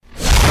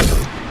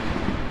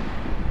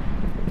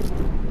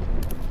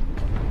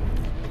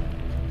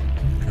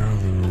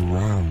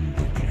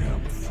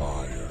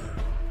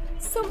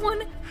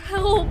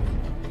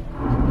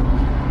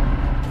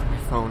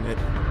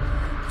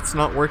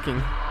not working.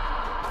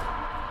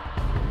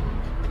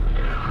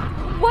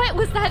 What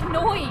was that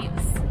noise?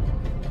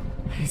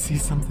 I see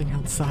something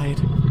outside.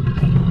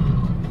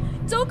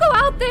 Don't go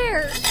out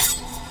there!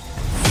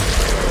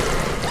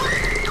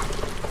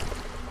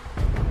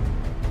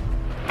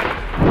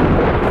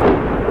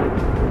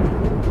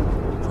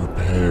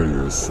 Prepare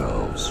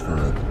yourselves for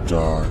a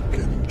dark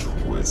and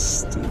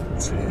twisted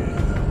tale.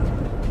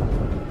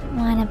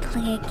 Wanna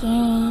play a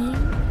game?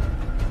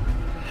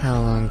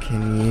 How long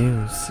can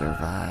you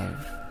survive?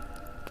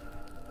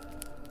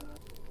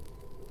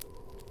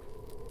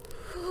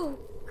 Oh,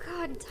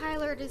 God,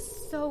 Tyler, it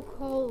is so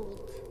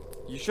cold.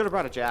 You should have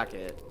brought a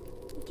jacket.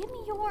 Give me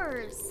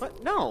yours.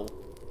 What? No.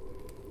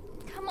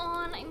 Come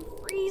on, I'm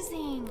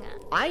freezing.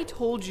 I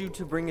told you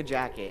to bring a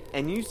jacket,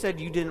 and you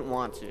said you didn't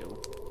want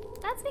to.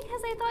 That's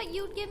because I thought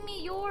you'd give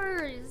me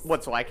yours.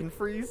 What, so I can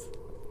freeze?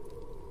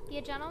 Be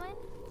a gentleman?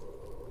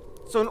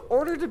 So in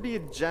order to be a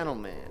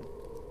gentleman,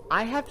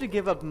 I have to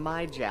give up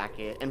my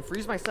jacket and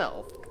freeze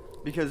myself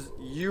because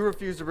you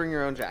refuse to bring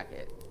your own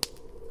jacket.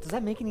 Does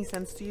that make any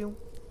sense to you?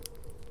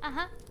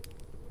 Uh-huh.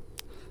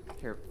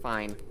 Here,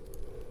 fine.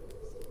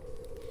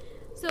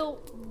 So,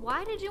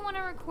 why did you want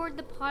to record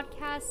the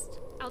podcast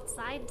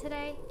outside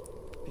today?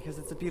 Because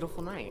it's a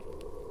beautiful night.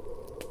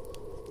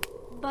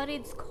 But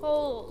it's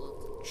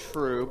cold.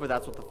 True, but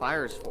that's what the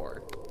fire's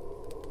for.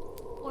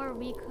 Or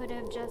we could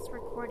have just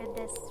recorded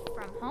this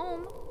from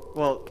home.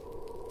 Well,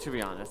 to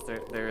be honest,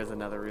 there is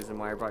another reason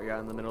why I brought you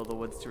out in the middle of the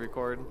woods to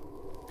record.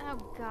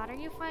 Oh God, are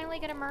you finally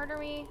gonna murder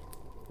me?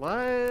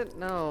 What?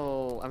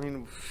 No. I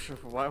mean,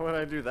 why would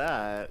I do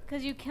that?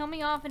 Because you kill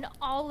me off in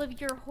all of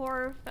your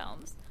horror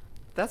films.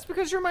 That's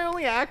because you're my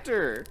only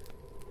actor.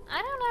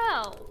 I don't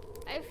know.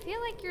 I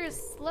feel like you're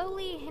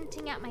slowly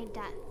hinting at my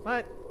death.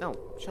 What? No,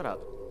 shut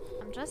up.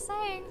 I'm just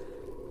saying.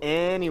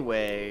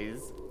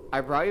 Anyways, I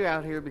brought you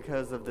out here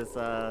because of this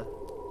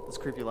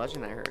creepy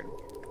legend I heard.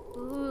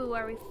 Ooh,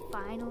 are we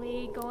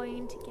finally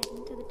going to get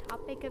into the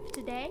topic of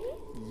today?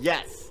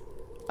 Yes!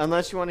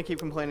 Unless you want to keep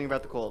complaining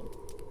about the cold.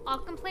 I'll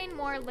complain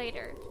more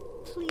later.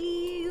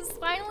 Please,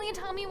 finally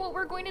tell me what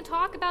we're going to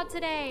talk about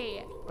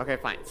today. Okay,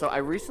 fine. So I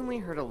recently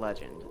heard a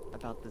legend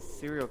about this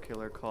serial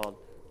killer called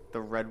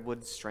the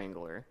Redwood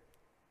Strangler.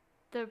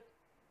 The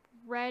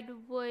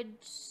Redwood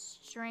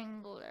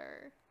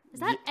Strangler. Is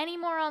that any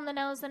more on the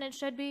nose than it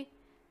should be?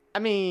 I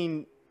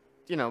mean,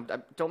 you know,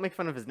 don't make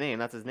fun of his name.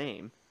 That's his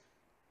name.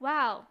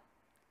 Wow,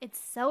 it's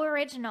so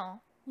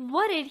original.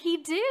 What did he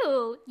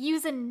do?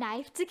 Use a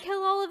knife to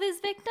kill all of his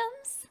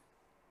victims?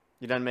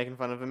 You done making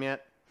fun of him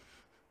yet?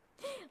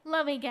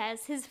 Let me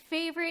guess, his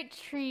favorite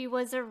tree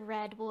was a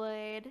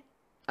redwood.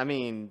 I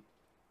mean,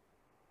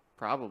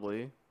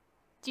 probably.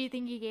 Do you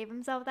think he gave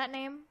himself that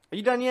name? Are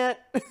you done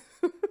yet?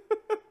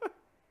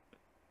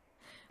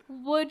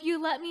 Would you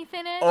let me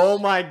finish? Oh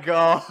my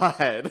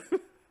god.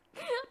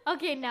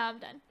 Okay, now I'm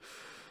done.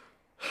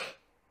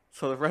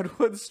 So the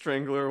Redwood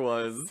Strangler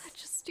was...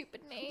 Such a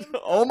stupid name.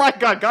 Oh my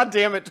god, god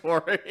damn it,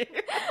 Tori.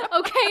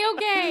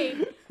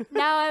 Okay.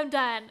 Now I'm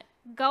done.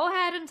 Go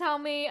ahead and tell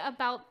me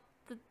about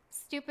the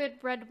stupid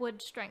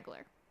Redwood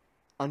Strangler.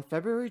 On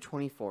February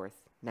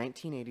 24th,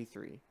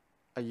 1983,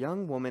 a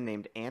young woman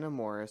named Anna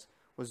Morris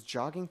was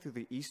jogging through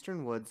the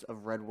eastern woods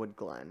of Redwood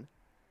Glen.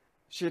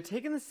 She had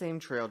taken the same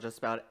trail just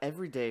about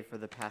every day for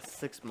the past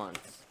 6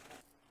 months.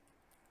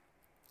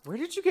 Where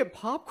did you get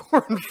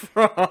popcorn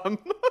from?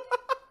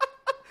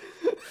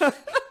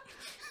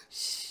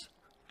 Shh.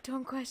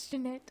 Don't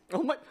question it.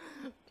 Oh my...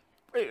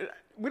 Wait,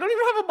 we don't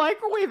even have a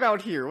microwave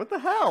out here. What the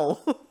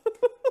hell?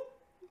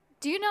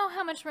 Do you know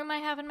how much room I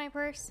have in my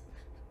purse?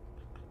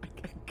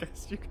 I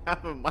guess you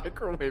have a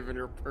microwave in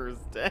your purse,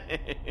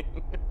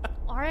 dang.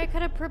 Or I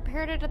could have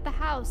prepared it at the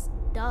house.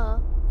 Duh.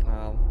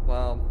 Oh,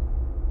 well,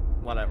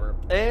 whatever.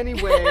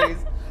 Anyways,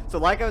 so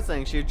like I was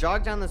saying, she had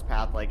jogged down this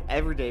path like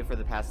every day for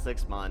the past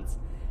 6 months,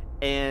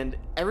 and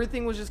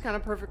everything was just kind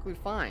of perfectly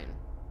fine.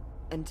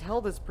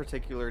 Until this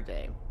particular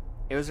day.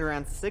 It was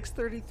around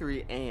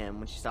 6:33 a.m.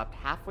 when she stopped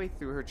halfway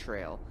through her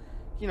trail,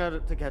 you know,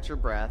 to catch her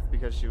breath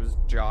because she was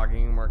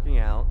jogging and working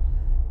out.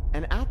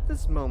 And at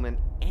this moment,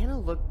 Anna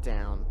looked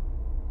down,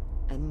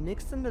 and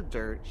mixed in the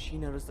dirt, she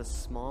noticed a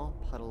small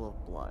puddle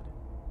of blood.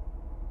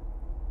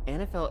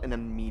 Anna felt an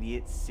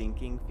immediate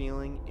sinking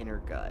feeling in her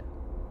gut.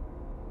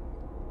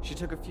 She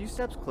took a few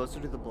steps closer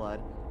to the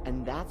blood,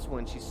 and that's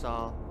when she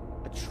saw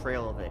a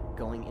trail of it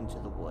going into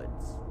the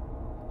woods.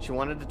 She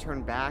wanted to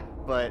turn back,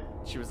 but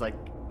she was like,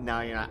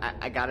 no, you know,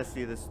 I gotta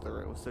see this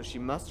through. So she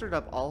mustered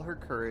up all her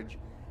courage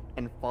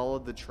and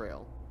followed the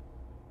trail.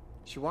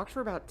 She walked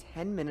for about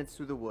 10 minutes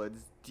through the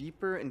woods,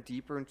 deeper and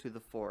deeper into the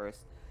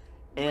forest.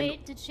 And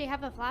Wait, did she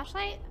have a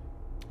flashlight?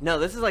 no,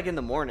 this is like in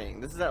the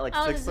morning. This is at like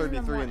Oh, this is in the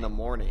 6:33 in the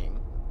morning.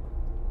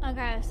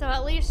 Okay, so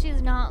at least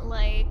she's not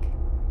like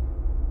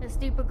a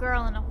stupid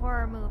girl in a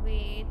horror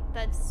movie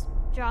that's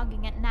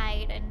jogging at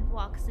night and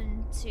walks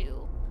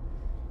into,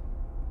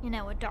 you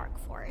know, a dark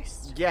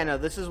forest. Yeah, no,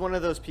 this is one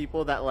of those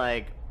people that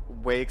like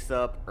wakes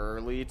up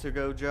early to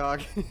go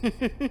jog.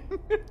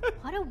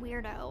 What a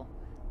weirdo.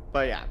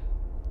 But yeah,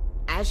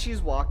 as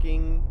she's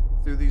walking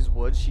through these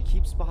woods, she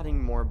keeps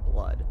spotting more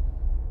blood.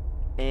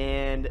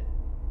 And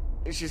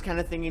she's kind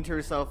of thinking to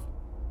herself,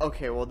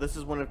 okay, well, this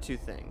is one of two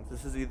things.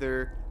 This is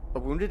either a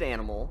wounded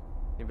animal,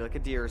 maybe like a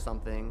deer or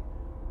something,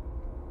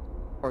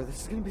 or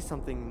this is going to be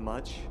something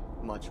much,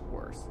 much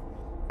worse.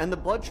 And the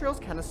blood trails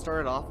kind of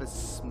started off as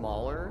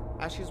smaller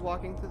as she's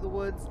walking through the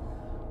woods,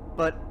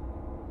 but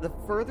the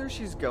further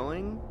she's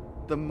going,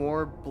 the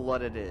more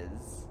blood it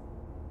is.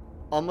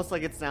 Almost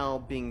like it's now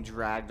being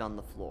dragged on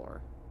the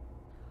floor.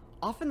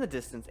 Off in the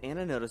distance,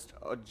 Anna noticed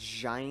a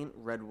giant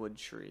redwood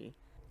tree,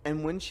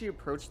 and when she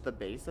approached the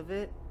base of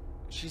it,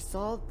 she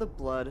saw the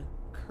blood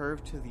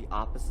curve to the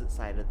opposite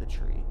side of the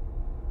tree.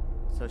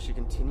 So she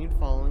continued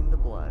following the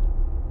blood,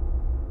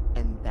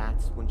 and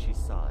that's when she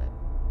saw it.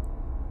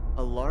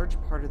 A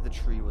large part of the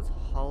tree was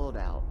hollowed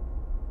out,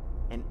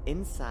 and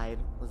inside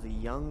was a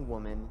young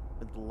woman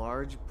with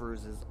large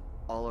bruises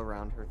all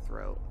around her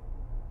throat.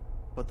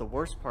 But the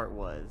worst part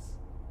was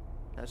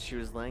that she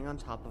was laying on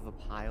top of a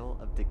pile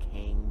of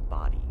decaying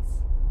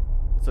bodies.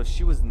 So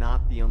she was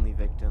not the only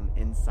victim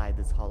inside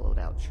this hollowed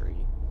out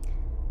tree.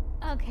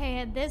 Okay,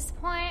 at this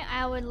point,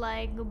 I would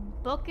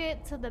book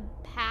it to the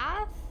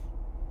path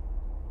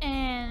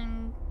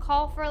and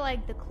call for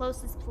the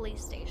closest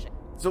police station.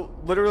 So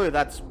literally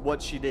that's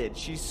what she did.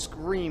 She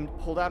screamed,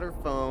 pulled out her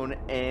phone,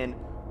 and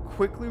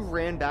quickly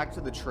ran back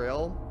to the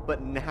trail,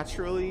 but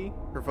naturally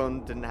her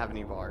phone didn't have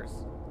any bars.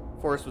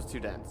 Forest was too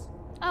dense.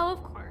 Oh,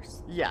 of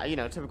course. Yeah,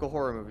 typical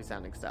horror movie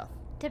sounding stuff.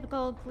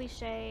 Typical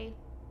cliche,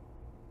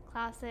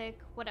 classic,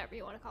 whatever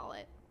you want to call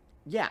it.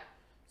 Yeah.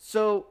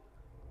 So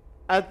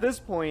at this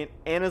point,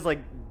 Anna's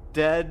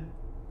dead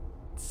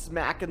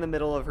smack in the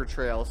middle of her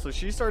trail. So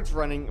she starts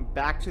running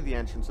back to the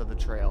entrance of the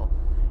trail.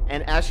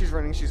 And as she's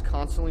running, she's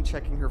constantly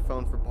checking her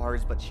phone for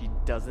bars, but she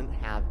doesn't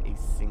have a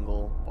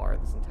single bar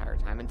this entire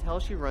time until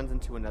she runs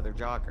into another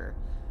jogger.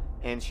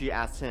 And she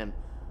asks him,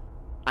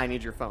 I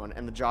need your phone.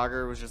 And the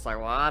jogger was just like,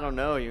 well, I don't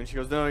know you. And she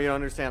goes, no, you don't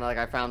understand.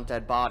 I found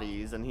dead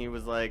bodies. And he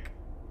was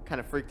kind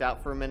of freaked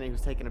out for a minute. He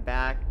was taken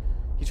aback.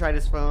 He tried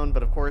his phone,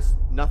 but of course,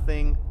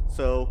 nothing.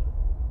 So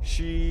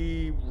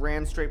she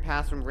ran straight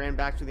past him, ran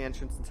back to the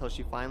entrance until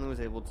she finally was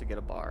able to get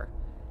a bar.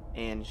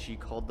 And she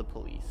called the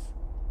police.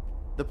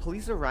 The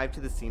police arrived to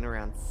the scene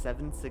around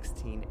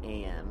 7:16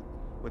 a.m.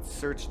 with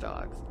search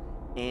dogs.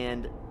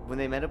 And when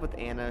they met up with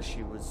Anna,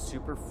 she was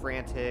super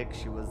frantic.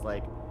 She was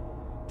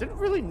didn't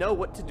really know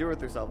what to do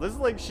with herself. This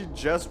is she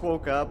just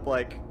woke up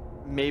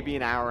maybe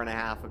an hour and a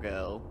half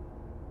ago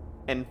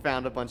and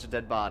found a bunch of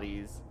dead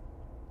bodies.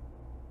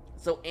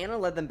 So Anna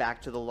led them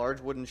back to the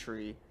large wooden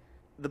tree.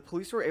 The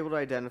police were able to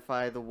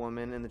identify the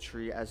woman in the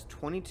tree as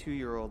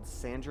 22-year-old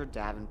Sandra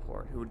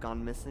Davenport, who had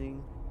gone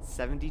missing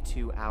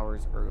 72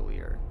 hours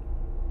earlier.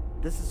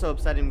 This is so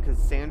upsetting because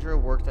Sandra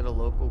worked at a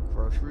local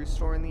grocery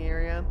store in the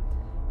area,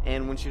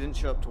 and when she didn't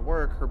show up to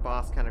work, her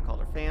boss kind of called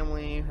her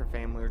family. Her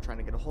family were trying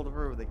to get a hold of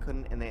her, but they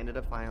couldn't, and they ended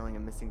up filing a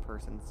missing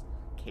persons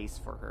case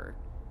for her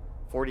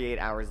 48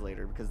 hours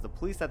later, because the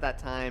police at that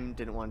time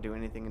didn't want to do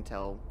anything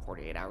until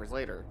 48 hours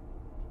later.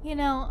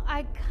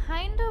 I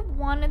kind of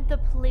wanted the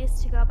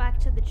police to go back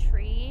to the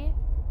tree,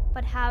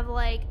 but have,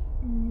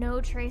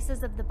 no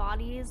traces of the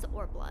bodies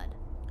or blood.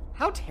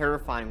 How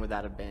terrifying would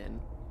that have been?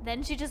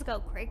 Then she'd just go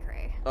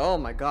cray-cray. Oh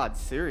my god,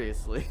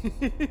 seriously.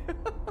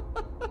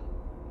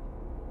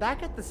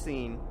 Back at the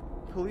scene,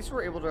 police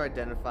were able to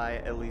identify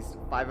at least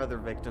 5 other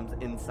victims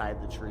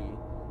inside the tree,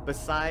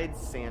 besides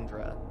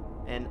Sandra,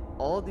 and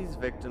all of these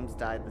victims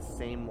died the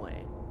same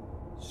way,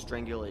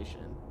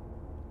 strangulation.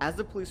 As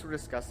the police were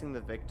discussing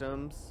the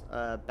victims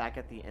back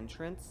at the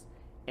entrance,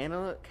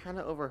 Anna kind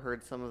of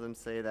overheard some of them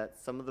say that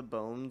some of the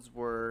bones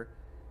were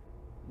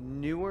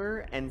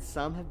newer and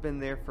some have been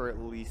there for at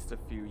least a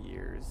few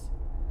years.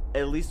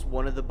 At least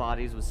one of the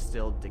bodies was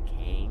still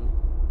decaying.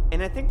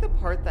 And I think the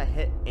part that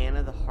hit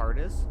Anna the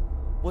hardest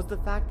was the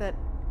fact that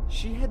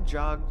she had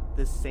jogged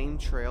the same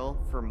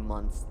trail for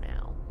months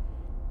now.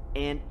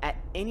 And at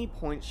any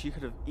point she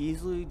could have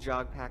easily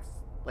jogged past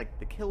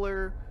the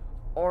killer,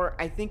 or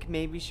I think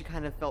maybe she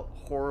kind of felt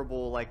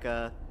horrible,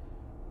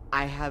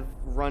 I have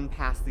run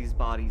past these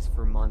bodies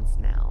for months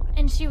now.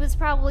 And she was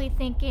probably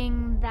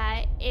thinking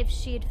that if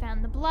she had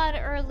found the blood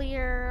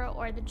earlier,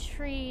 or the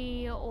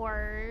tree,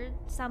 or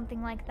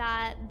something like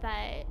that,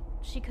 that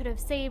she could have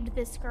saved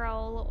this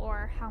girl,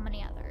 or how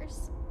many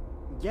others.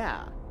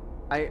 Yeah.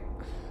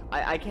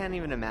 I can't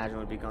even imagine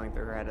what would be going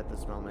through her head at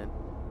this moment.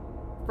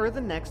 For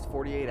the next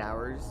 48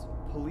 hours,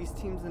 police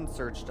teams and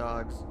search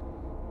dogs,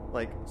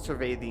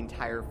 surveyed the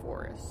entire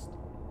forest.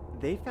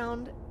 They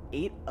found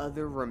 8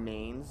 other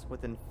remains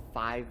within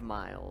 5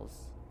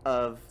 miles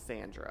of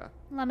Sandra.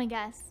 Let me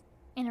guess.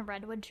 In a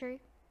redwood tree?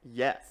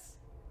 Yes.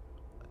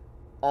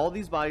 All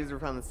these bodies were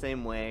found the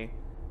same way.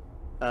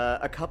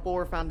 A couple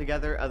were found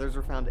together, others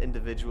were found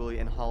individually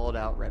in hollowed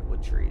out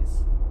redwood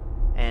trees.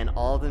 And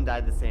all of them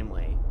died the same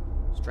way,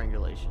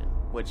 strangulation,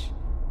 which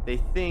they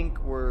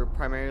think were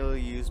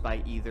primarily used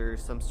by either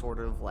some sort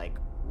of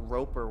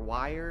rope or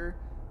wire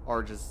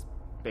or just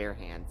bare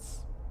hands.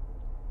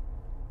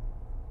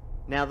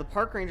 Now, the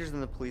park rangers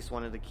and the police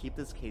wanted to keep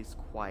this case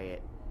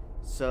quiet,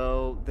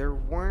 So there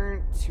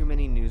weren't too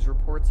many news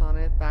reports on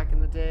it back in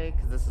the day,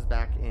 because this is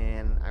back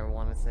in, I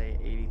want to say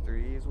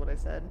 83 is what I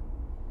said.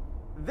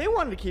 They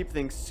wanted to keep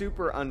things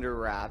super under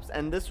wraps,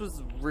 and this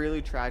was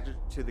really tragic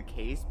to the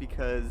case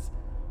because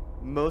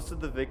most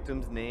of the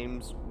victims'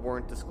 names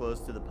weren't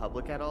disclosed to the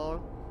public at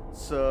all.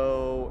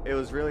 So it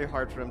was really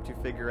hard for them to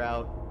figure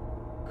out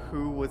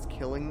who was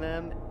killing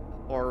them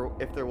or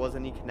if there was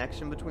any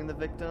connection between the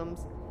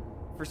victims.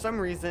 For some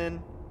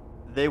reason,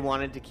 they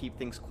wanted to keep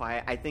things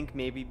quiet. I think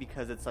maybe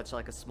because it's such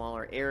like a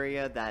smaller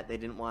area that they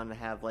didn't want to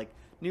have like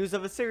news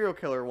of a serial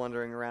killer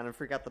wandering around and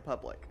freak out the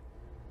public.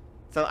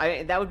 So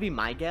that would be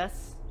my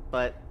guess,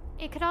 but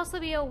It could also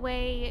be a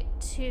way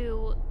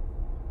to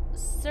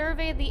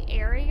survey the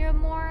area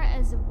more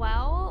as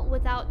well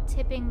without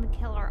tipping the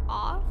killer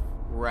off.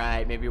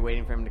 right, maybe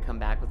waiting for him to come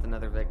back with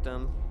another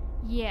victim.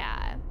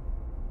 Yeah.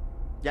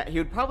 Yeah, he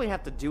would probably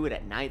have to do it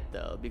at night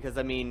though, because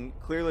I mean,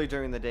 clearly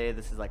during the day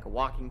this is like a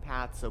walking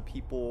path, so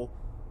people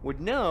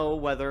would know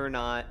whether or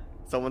not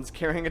someone's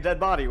carrying a dead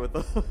body with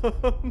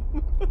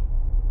them.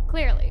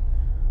 Clearly.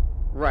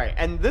 Right,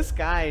 and this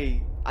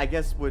guy, I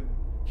guess, would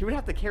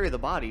have to carry the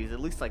bodies at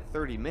least like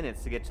 30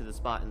 minutes to get to the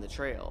spot in the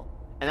trail.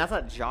 And that's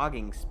not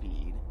jogging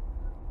speed.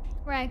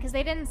 Right, because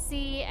they didn't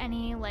see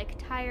any, like,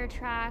 tire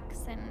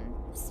tracks, and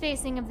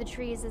spacing of the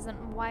trees isn't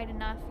wide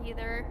enough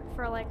either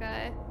for, like,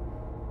 a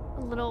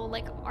little,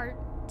 like, art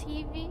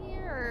TV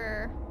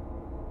or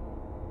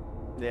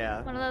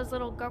Yeah. one of those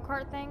little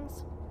go-kart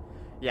things.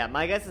 Yeah,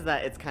 my guess is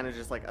that it's kind of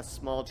just like a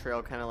small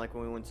trail, kind of like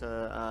when we went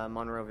to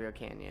Monrovia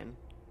Canyon.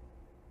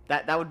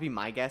 That would be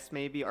my guess,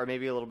 maybe, or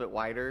maybe a little bit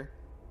wider.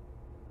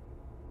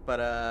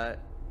 But,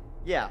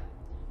 yeah.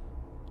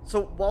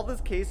 So, while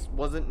this case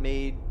wasn't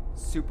made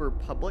super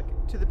public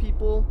to the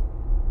people,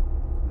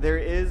 there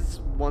is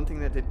one thing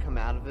that did come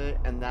out of it,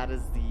 and that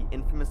is the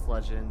infamous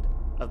legend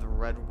of the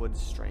Redwood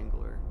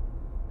Strangler,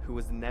 who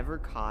was never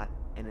caught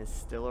and is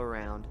still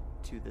around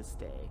to this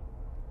day.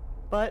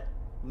 But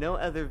no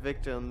other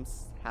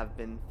victims have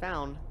been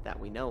found that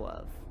we know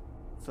of.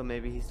 So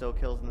maybe he still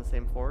kills in the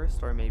same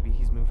forest, or maybe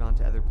he's moved on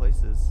to other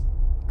places.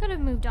 Could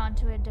have moved on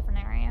to a different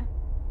area.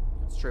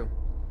 It's true.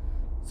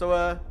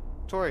 So,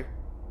 Tori,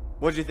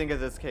 what'd you think of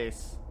this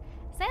case?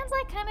 Sounds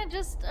like kind of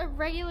just a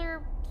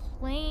regular,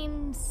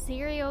 plain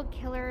serial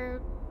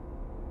killer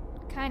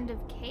kind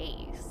of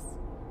case.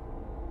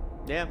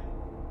 Yeah.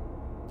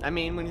 I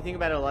mean, when you think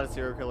about it, a lot of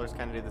serial killers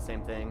kind of do the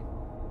same thing.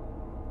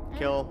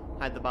 Kill,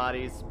 hide the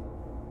bodies,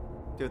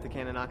 do what they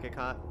can to not get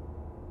caught.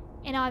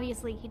 And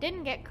obviously he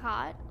didn't get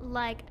caught,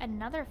 like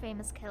another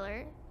famous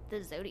killer,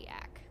 the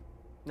Zodiac.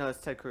 No, it's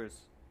Ted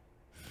Cruz.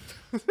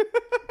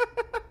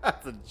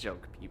 That's a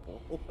joke,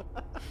 people.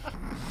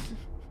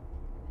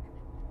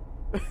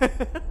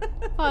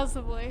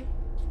 Possibly.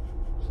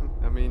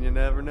 I mean, you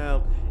never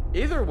know.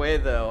 Either way,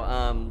 though,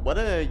 what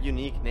a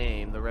unique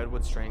name, the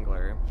Redwood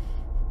Strangler.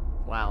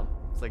 Wow,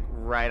 it's like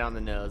right on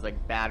the nose,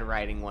 like bad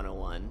writing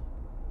 101.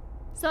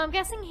 So I'm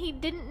guessing he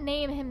didn't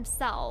name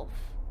himself,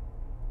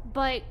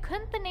 but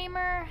couldn't the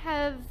namer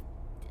have,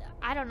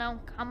 I don't know,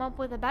 come up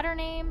with a better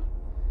name?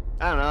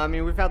 I don't know. I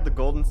mean, we've had the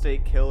Golden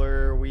State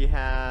Killer. We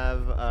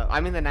have.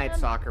 I mean, the Night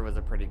Stalker was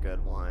a pretty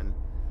good one.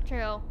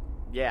 True.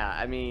 Yeah,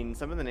 I mean,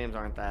 some of the names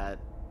aren't that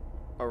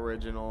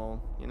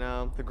original. You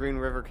know, the Green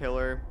River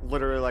Killer.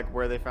 Literally, like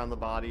where they found the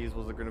bodies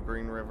was the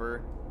Green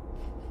River.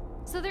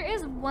 So there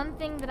is one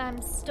thing that I'm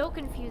still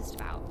confused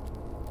about.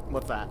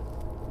 What's that?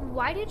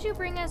 Why did you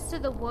bring us to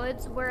the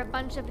woods where a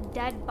bunch of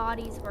dead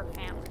bodies were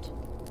found?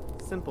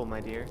 Simple, my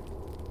dear.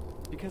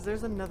 Because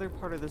there's another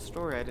part of the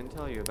story I didn't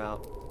tell you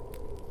about.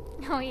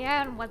 Oh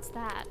yeah, and what's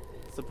that?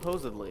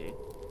 Supposedly,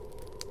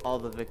 all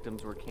the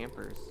victims were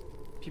campers.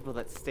 People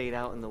that stayed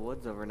out in the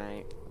woods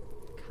overnight.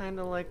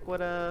 Kinda like what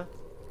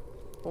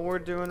we're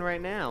doing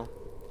right now.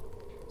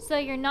 So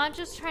you're not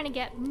just trying to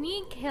get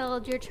me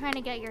killed, you're trying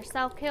to get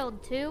yourself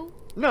killed too?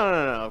 No,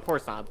 of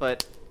course not.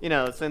 But, you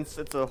know, since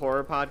it's a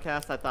horror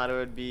podcast, I thought it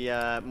would be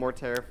more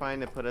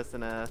terrifying to put us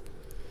in a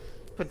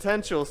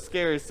potential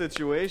scary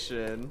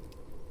situation.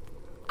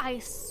 I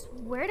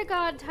swear to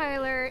God,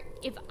 Tyler,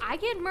 if I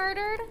get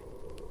murdered,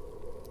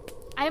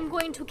 I am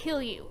going to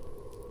kill you.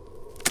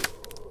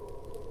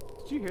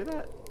 Did you hear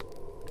that?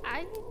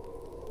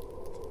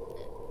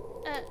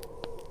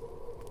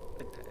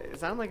 It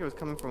sounded like it was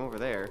coming from over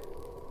there.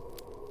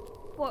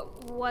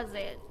 What was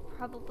it?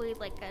 Probably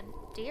like a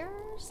deer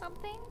or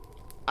something?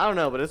 I don't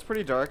know, but it's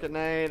pretty dark at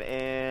night,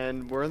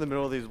 and we're in the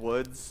middle of these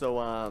woods,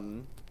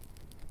 so,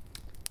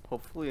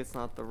 hopefully it's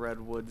not the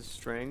Redwood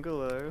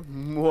Strangler.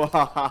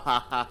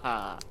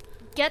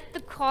 Get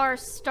the car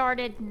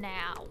started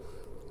now.